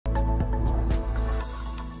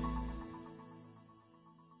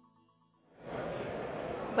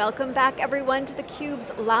Welcome back everyone to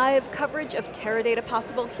theCUBE's live coverage of Teradata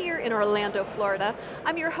Possible here in Orlando, Florida.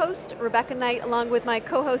 I'm your host, Rebecca Knight, along with my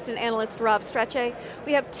co-host and analyst, Rob Strechay.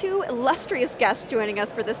 We have two illustrious guests joining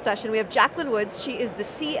us for this session. We have Jacqueline Woods, she is the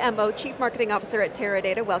CMO, Chief Marketing Officer at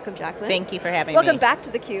Teradata. Welcome, Jacqueline. Thank you for having me. Welcome back to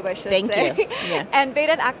theCUBE, I should say. Thank you. Yeah. And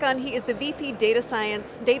Vedat Akgun, he is the VP Data Science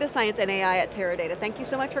and AI at Teradata. Thank you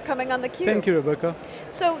so much for coming on theCUBE. Thank you, Rebecca.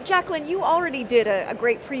 So Jacqueline, you already did a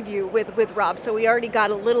great preview with Rob, so we already got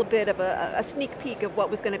a little bit of a sneak peek of what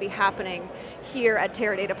was going to be happening here at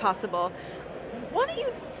Teradata Possible. Why don't you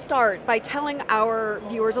start by telling our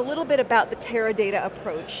viewers a little bit about the Teradata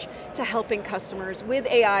approach to helping customers with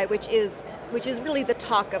AI, which is really the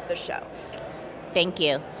talk of the show. Thank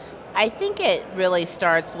you. I think it really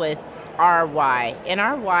starts with our why, and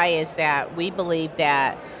our why is that we believe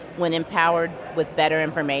that when empowered with better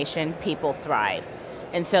information, people thrive.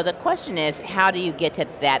 And so the question is, how do you get to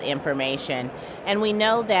that information? And we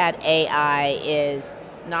know that AI is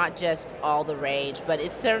not just all the rage, but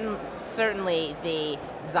it's certainly the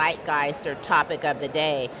zeitgeist or topic of the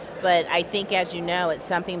day. But I think, as you know, it's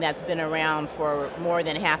something that's been around for more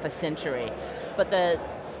than half a century. But the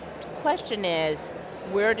question is,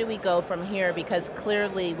 where do we go from here? Because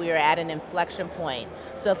clearly we are at an inflection point.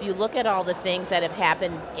 So if you look at all the things that have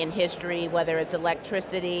happened in history, whether it's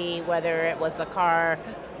electricity, whether it was the car,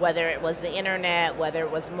 whether it was the internet, whether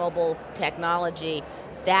it was mobile technology,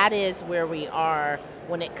 that is where we are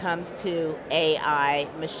when it comes to AI,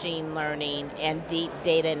 machine learning, and deep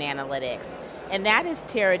data and analytics. And that is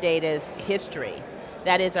Teradata's history.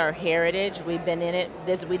 That is our heritage. We've been in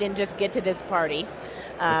it, we didn't just get to this party.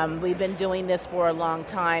 We've been doing this for a long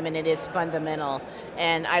time, and it is fundamental.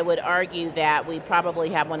 And I would argue that we probably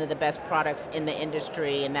have one of the best products in the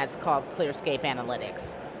industry, and that's called ClearScape Analytics.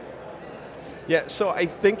 Yeah, so I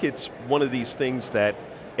think it's one of these things that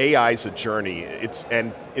AI is a journey. It's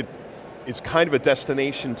kind of a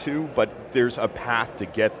destination too, but there's a path to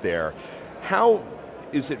get there. How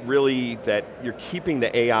is it really that you're keeping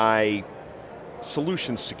the AI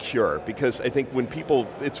solutions secure? Because I think when people,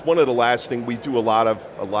 it's one of the last things we do a lot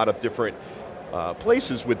of different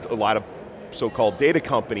places with a lot of so-called data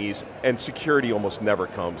companies, and security almost never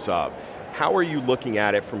comes up. How are you looking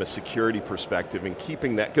at it from a security perspective and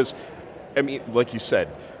keeping that, because I mean, like you said,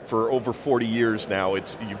 for over 40 years now,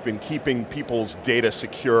 you've been keeping people's data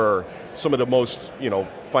secure, some of the most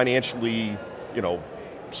financially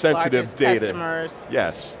sensitive largest data. Customers,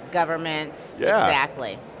 yes. Governments, yeah.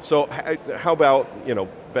 Exactly. So how about,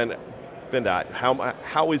 Vedat,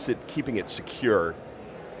 how is it keeping it secure?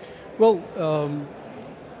 Well,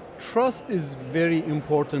 trust is very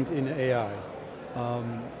important in AI.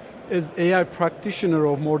 As AI practitioner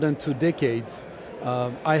of more than 2 decades,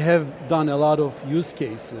 I have done a lot of use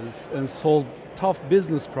cases and solved tough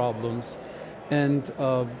business problems, and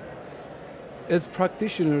as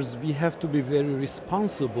practitioners, we have to be very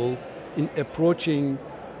responsible in approaching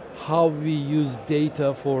how we use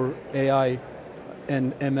data for AI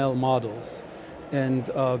and ML models. And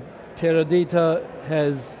Teradata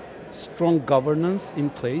has strong governance in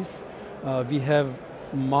place. We have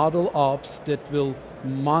model ops that will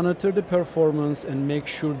monitor the performance and make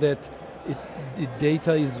sure that the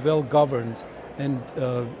data is well governed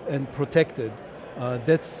and protected.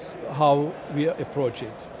 That's how we approach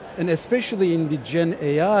it. And especially in the Gen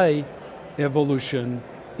AI evolution,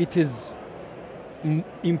 it is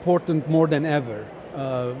important more than ever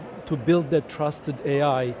to build that trusted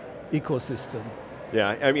AI ecosystem.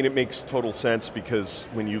 Yeah, I mean, it makes total sense, because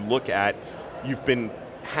when you look at,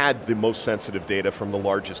 had the most sensitive data from the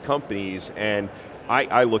largest companies, and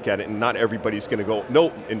I look at it and not everybody's going to go,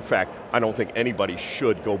 no, in fact, I don't think anybody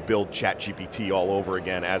should go build ChatGPT all over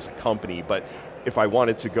again as a company, but if I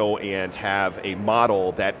wanted to go and have a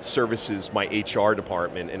model that services my HR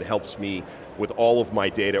department and helps me with all of my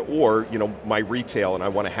data, or my retail, and I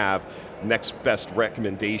want to have next best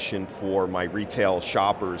recommendation for my retail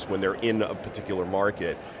shoppers when they're in a particular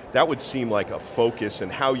market, that would seem like a focus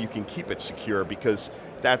and how you can keep it secure, because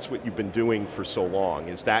that's what you've been doing for so long.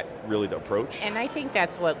 Is that really the approach? And I think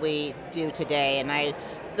that's what we do today. And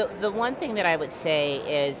the one thing that I would say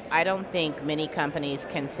is, I don't think many companies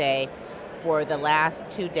can say, for the last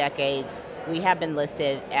 2 decades, we have been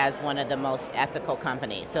listed as one of the most ethical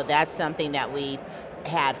companies. So that's something that we've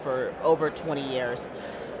had for over 20 years.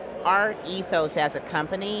 Our ethos as a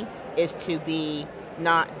company is to be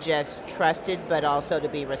not just trusted, but also to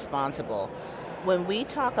be responsible. When we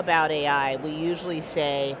talk about AI, we usually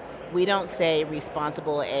say, we don't say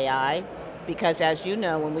responsible AI, because as you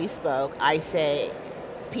know, when we spoke, I say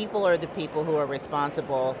people are the people who are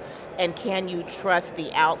responsible, and can you trust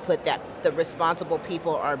the output that the responsible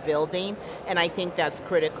people are building? And I think that's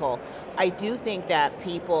critical. I do think that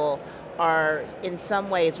people are in some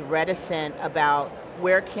ways reticent about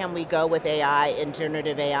where can we go with AI and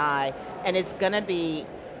generative AI, and it's going to be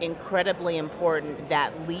incredibly important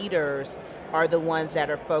that leaders are the ones that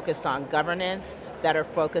are focused on governance, that are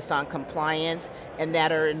focused on compliance, and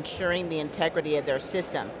that are ensuring the integrity of their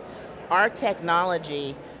systems. Our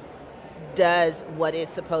technology does what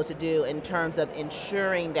it's supposed to do in terms of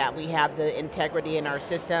ensuring that we have the integrity in our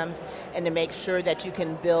systems and to make sure that you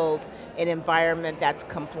can build an environment that's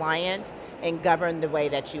compliant and governed the way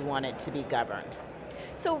that you want it to be governed.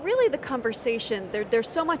 So really the conversation, there's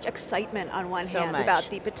so much excitement on one hand about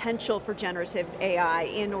the potential for generative AI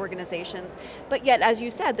in organizations, but yet, as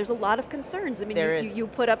you said, there's a lot of concerns. I mean, you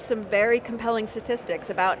put up some very compelling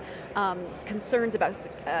statistics about concerns about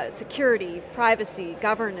security, privacy,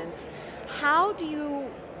 governance. How do you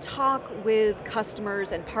talk with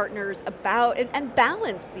customers and partners about and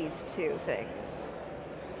balance these two things?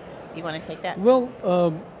 Do you want to take that?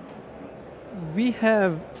 Well, we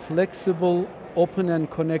have flexible, open and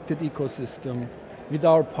connected ecosystem with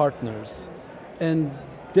our partners, and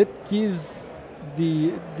that gives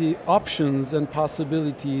the options and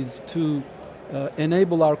possibilities to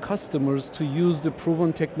enable our customers to use the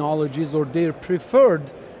proven technologies or their preferred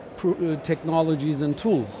technologies and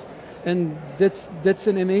tools. And that's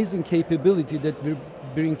an amazing capability that we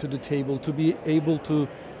bring to the table, to be able to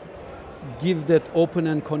give that open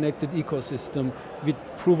and connected ecosystem with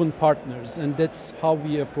proven partners, and that's how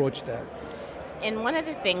we approach that. And one of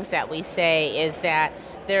the things that we say is that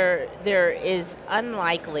there is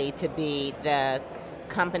unlikely to be the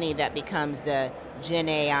company that becomes the Gen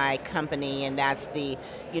AI company, and that's the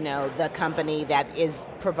company that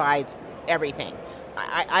provides everything.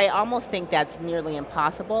 I almost think that's nearly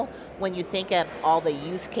impossible when you think of all the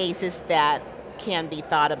use cases that can be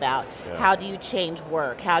thought about. Yeah. How do you change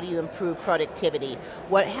work? How do you improve productivity?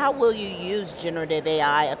 How will you use generative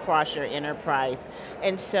AI across your enterprise?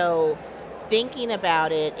 And so thinking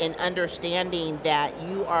about it and understanding that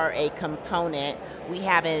you are a component. We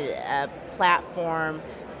have a platform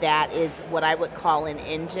that is what I would call an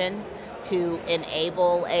engine to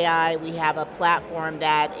enable AI. We have a platform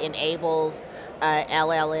that enables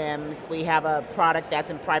LLMs. We have a product that's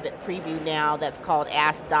in private preview now that's called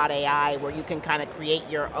Ask.ai, where you can kind of create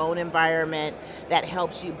your own environment that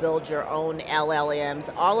helps you build your own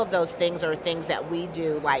LLMs. All of those things are things that we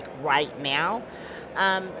do like right now.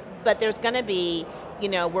 But there's going to be,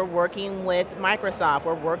 we're working with Microsoft,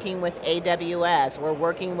 we're working with AWS, we're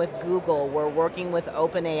working with Google, we're working with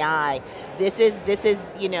OpenAI. This is,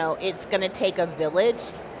 it's going to take a village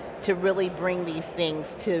to really bring these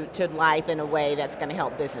things to life in a way that's going to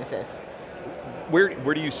help businesses. Where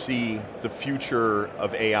do you see the future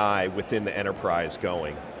of AI within the enterprise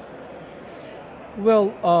going? Well,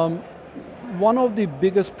 one of the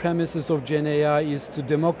biggest premises of Gen AI is to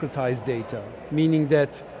democratize data, meaning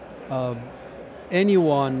that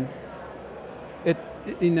anyone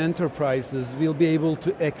in enterprises will be able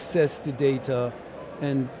to access the data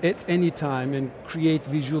and at any time and create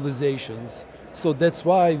visualizations. So that's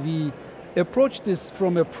why we approach this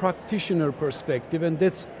from a practitioner perspective, and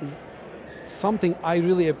that's something I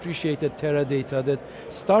really appreciate at Teradata, that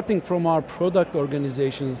starting from our product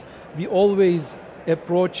organizations, we always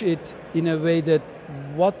approach it in a way that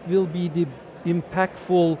what will be the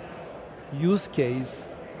impactful use case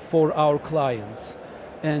for our clients.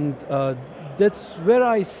 And that's where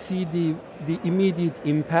I see the immediate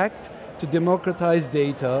impact to democratize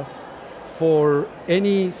data for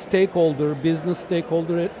any stakeholder, business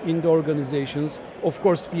stakeholder in the organizations. Of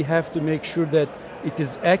course, we have to make sure that it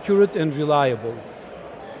is accurate and reliable.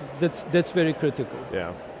 That's very critical.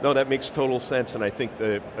 Yeah, no, that makes total sense, and I think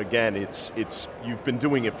that, again, you've been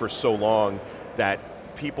doing it for so long that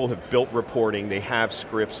people have built reporting, they have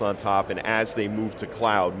scripts on top, and as they move to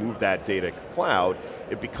cloud, move that data to cloud,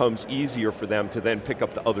 it becomes easier for them to then pick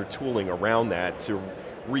up the other tooling around that to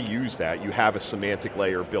reuse that. You have a semantic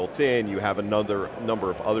layer built in, you have another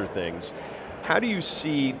number of other things. How do you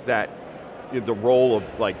see that, the role of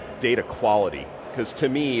data quality? Because to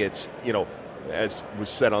me it's, as was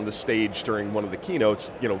said on the stage during one of the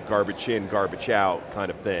keynotes, garbage in, garbage out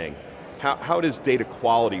kind of thing. How does data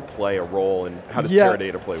quality play a role, and how does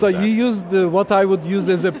Teradata play with that? So you used what I would use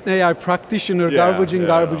as an AI practitioner, garbage in,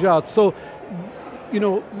 garbage out. So,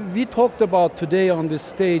 we talked about today on this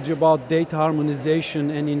stage about data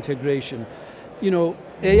harmonization and integration.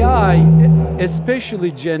 AI,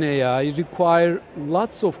 especially Gen AI, require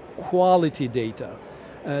lots of quality data.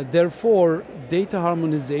 Therefore, data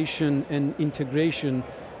harmonization and integration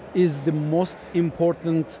is the most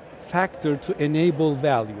important factor to enable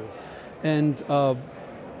value. And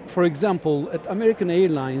for example, at American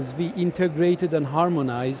Airlines, we integrated and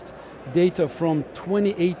harmonized data from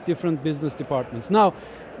 28 different business departments. Now,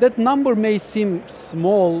 that number may seem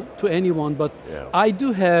small to anyone, but I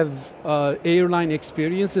do have airline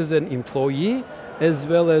experience as an employee, as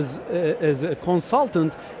well as a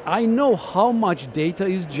consultant. I know how much data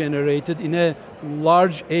is generated in a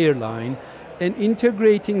large airline, and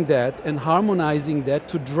integrating that and harmonizing that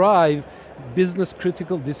to drive business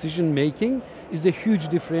critical decision making is a huge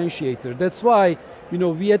differentiator. That's why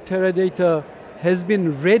we at Teradata has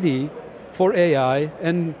been ready for AI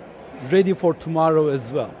and ready for tomorrow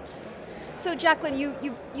as well. So Jacqueline,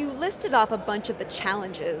 you listed off a bunch of the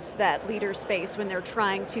challenges that leaders face when they're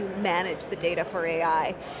trying to manage the data for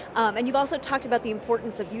AI. And you've also talked about the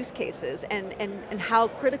importance of use cases and how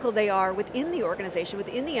critical they are within the organization,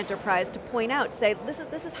 within the enterprise, to point out, say,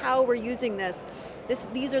 this is how we're using this.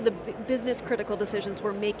 These are the business critical decisions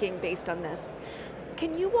we're making based on this.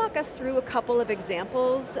 Can you walk us through a couple of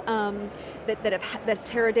examples that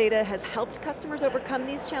Teradata has helped customers overcome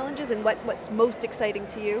these challenges, and what's most exciting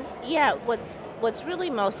to you? Yeah, what's really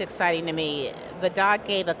most exciting to me, Vedat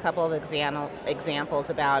gave a couple of examples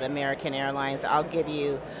about American Airlines. I'll give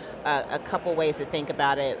you a couple ways to think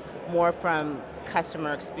about it, more from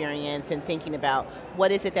customer experience and thinking about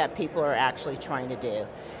what is it that people are actually trying to do.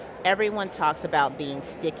 Everyone talks about being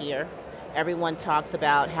stickier. Everyone talks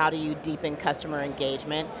about how do you deepen customer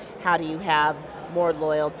engagement, how do you have more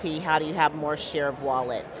loyalty, how do you have more share of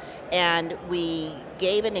wallet. And we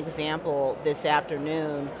gave an example this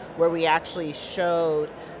afternoon where we actually showed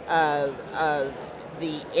the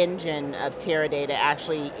engine of Teradata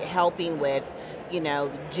actually helping with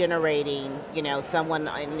generating, someone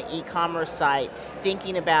on the e-commerce site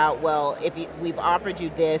thinking about, well, if we've offered you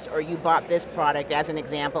this or you bought this product, as an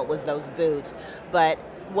example, it was those boots, but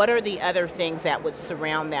what are the other things that would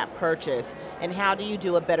surround that purchase, and how do you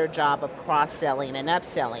do a better job of cross-selling and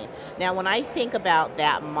upselling? Now, when I think about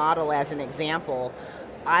that model as an example,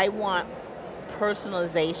 I want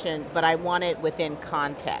personalization, but I want it within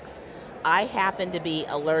context. I happen to be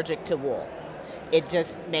allergic to wool. It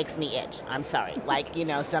just makes me itch, I'm sorry. Like,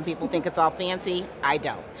 some people think it's all fancy, I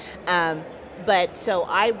don't. But so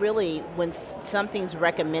I really, when something's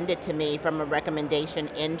recommended to me from a recommendation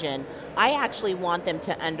engine, I actually want them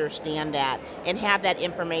to understand that and have that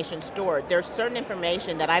information stored. There's certain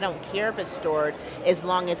information that I don't care if it's stored as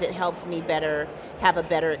long as it helps me have a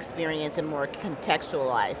better experience and more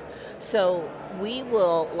contextualized. So we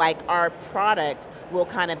will, like our product, will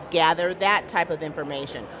kind of gather that type of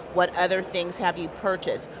information. What other things have you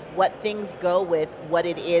purchased? What things go with what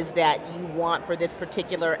it is that you want for this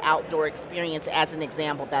particular outdoor experience, as an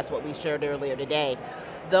example. That's what we shared earlier today.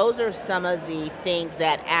 Those are some of the things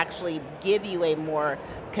that actually give you a more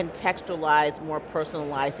contextualized, more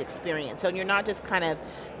personalized experience. So you're not just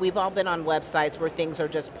we've all been on websites where things are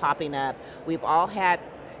just popping up. We've all had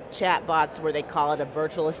chatbots where they call it a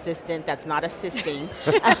virtual assistant that's not assisting.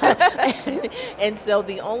 And so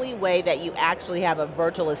the only way that you actually have a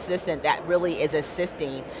virtual assistant that really is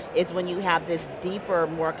assisting is when you have this deeper,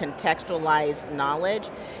 more contextualized knowledge.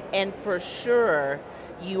 And for sure,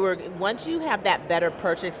 once you have that better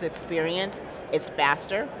purchase experience, it's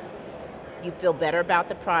faster, you feel better about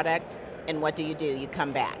the product, and what do? You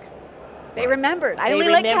come back. They remembered. I only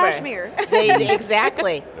like cashmere.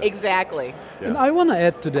 Exactly. Yeah. And I want to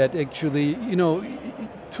add to that, actually,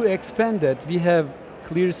 to expand that, we have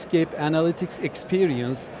ClearScape Analytics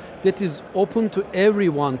experience that is open to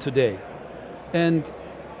everyone today. And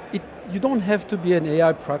you don't have to be an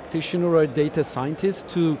AI practitioner or a data scientist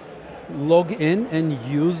to log in and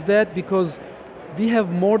use that, because we have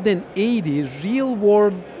more than 80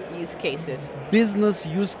 real-world use cases, business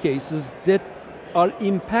use cases that are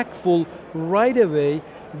impactful right away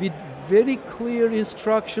with very clear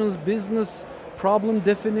instructions, business problem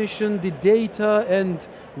definition, the data, and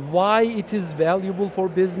why it is valuable for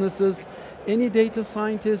businesses. Any data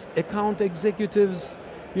scientist, account executives,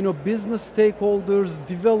 business stakeholders,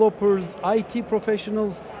 developers, IT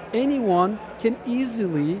professionals, anyone can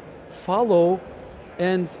easily follow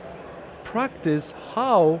and practice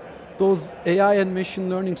how those AI and machine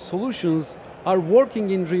learning solutions are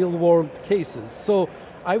working in real world cases. So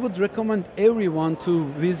I would recommend everyone to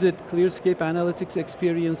visit ClearScape Analytics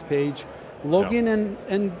experience page, log in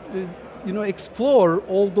and explore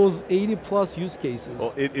all those 80 plus use cases.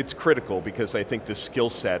 Well, it's critical because I think the skill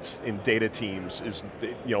sets in data teams is,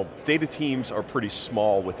 data teams are pretty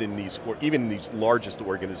small within these, or even these largest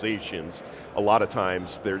organizations. A lot of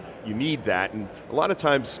times you need that, and a lot of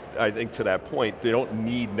times, I think to that point, they don't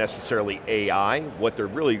need necessarily AI. What they're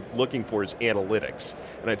really looking for is analytics.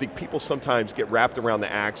 And I think people sometimes get wrapped around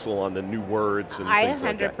the axle on the new words and things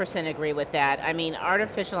like that. I 100% agree with that. I mean,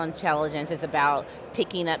 artificial intelligence is about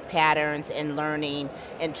picking up patterns and learning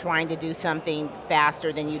and trying to do something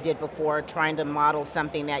faster than you did before, trying to model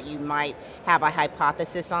something that you might have a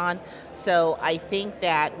hypothesis on. So I think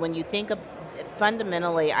that when you think of,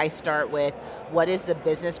 fundamentally I start with what is the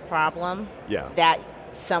business problem that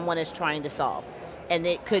someone is trying to solve. And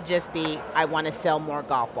it could just be, I want to sell more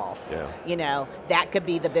golf balls. That could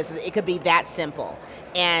be the business, it could be that simple.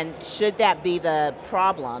 And should that be the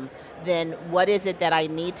problem, then what is it that I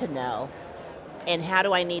need to know? And how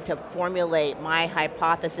do I need to formulate my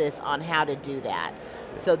hypothesis on how to do that?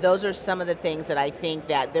 So those are some of the things that I think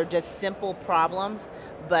that they're just simple problems,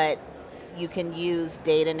 but you can use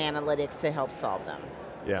data and analytics to help solve them.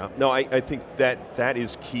 Yeah, no, I think that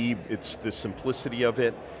is key. It's the simplicity of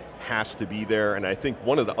it has to be there, and I think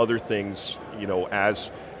one of the other things,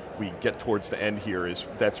 as we get towards the end here, is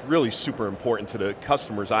that's really super important to the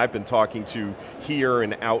customers I've been talking to here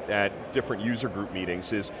and out at different user group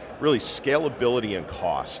meetings, is really scalability and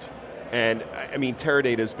cost. And I mean,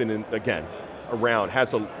 Teradata has been, again, around,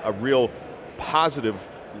 has a real positive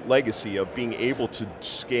legacy of being able to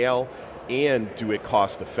scale and do it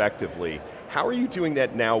cost effectively. How are you doing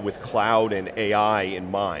that now with cloud and AI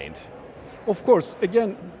in mind? Of course,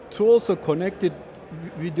 again, to also connect it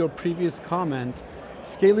with your previous comment,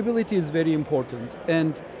 scalability is very important.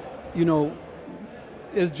 And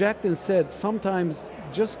as Jacqueline said, sometimes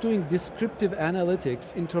just doing descriptive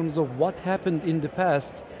analytics in terms of what happened in the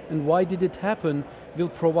past and why did it happen will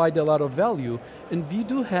provide a lot of value. And we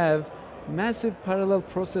do have massive parallel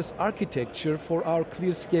process architecture for our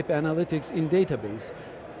ClearScape analytics in database.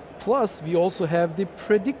 Plus, we also have the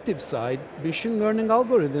predictive side, machine learning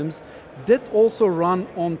algorithms that also run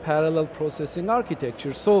on parallel processing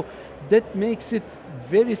architecture. So that makes it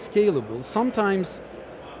very scalable. Sometimes,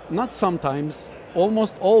 not sometimes,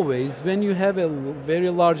 almost always, when you have a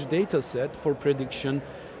very large data set for prediction,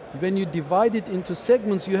 when you divide it into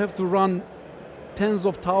segments, you have to run tens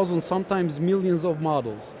of thousands, sometimes millions of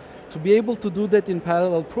models. To be able to do that in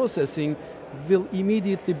parallel processing will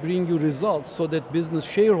immediately bring you results so that business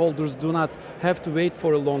shareholders do not have to wait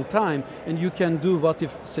for a long time, and you can do what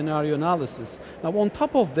if scenario analysis. Now on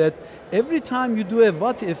top of that, every time you do a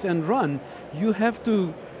what if and run, you have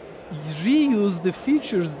to reuse the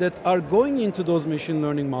features that are going into those machine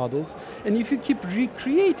learning models, and if you keep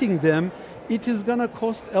recreating them, it is going to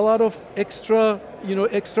cost a lot of extra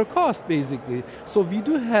cost basically. So we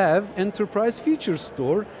do have enterprise feature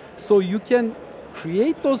store, so you can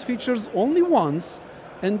create those features only once,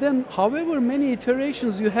 and then however many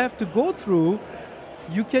iterations you have to go through,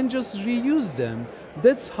 you can just reuse them.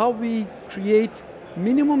 That's how we create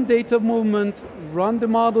minimum data movement, run the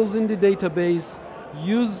models in the database,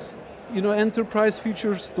 use enterprise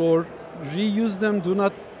feature store, reuse them, do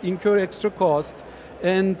not incur extra cost,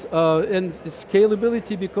 and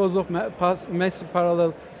scalability because of massive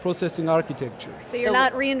parallel processing architecture. So you're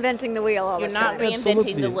not reinventing the wheel all the time. You're not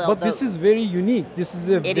reinventing the wheel. But this is very unique. This is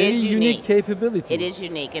a very unique capability. It is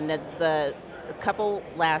unique, and the couple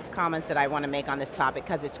last comments that I want to make on this topic,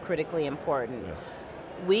 because it's critically important. Yeah.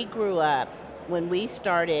 We grew up, when we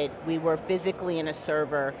started, we were physically in a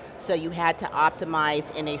server, so you had to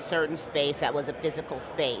optimize in a certain space that was a physical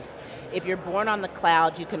space. If you're born on the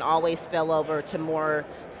cloud, you can always spill over to more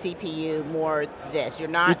CPU, more this. You're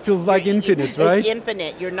not. It feels like infinite, right? It's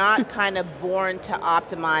infinite. You're not kind of born to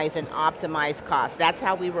optimize and optimize costs. That's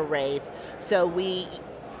how we were raised. So we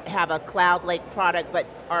have a Cloud Lake product, but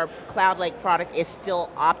our Cloud Lake product is still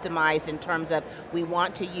optimized in terms of we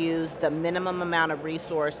want to use the minimum amount of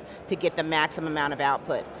resource to get the maximum amount of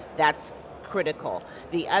output. That's critical.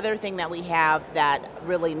 The other thing that we have that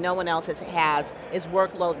really no one else has is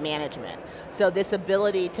workload management. So this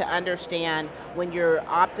ability to understand when you're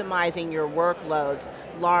optimizing your workloads,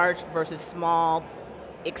 large versus small,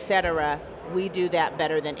 etc., we do that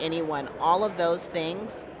better than anyone. All of those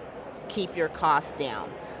things keep your costs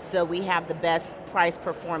down. So we have the best price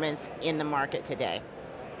performance in the market today.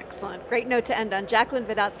 Excellent, great note to end on. Jacqueline,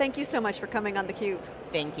 Vedat, thank you so much for coming on theCUBE.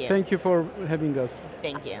 Thank you. Thank you for having us.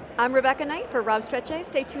 Thank you. I'm Rebecca Knight for Rob Strechay.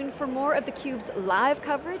 Stay tuned for more of theCUBE's live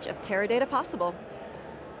coverage of Teradata Possible.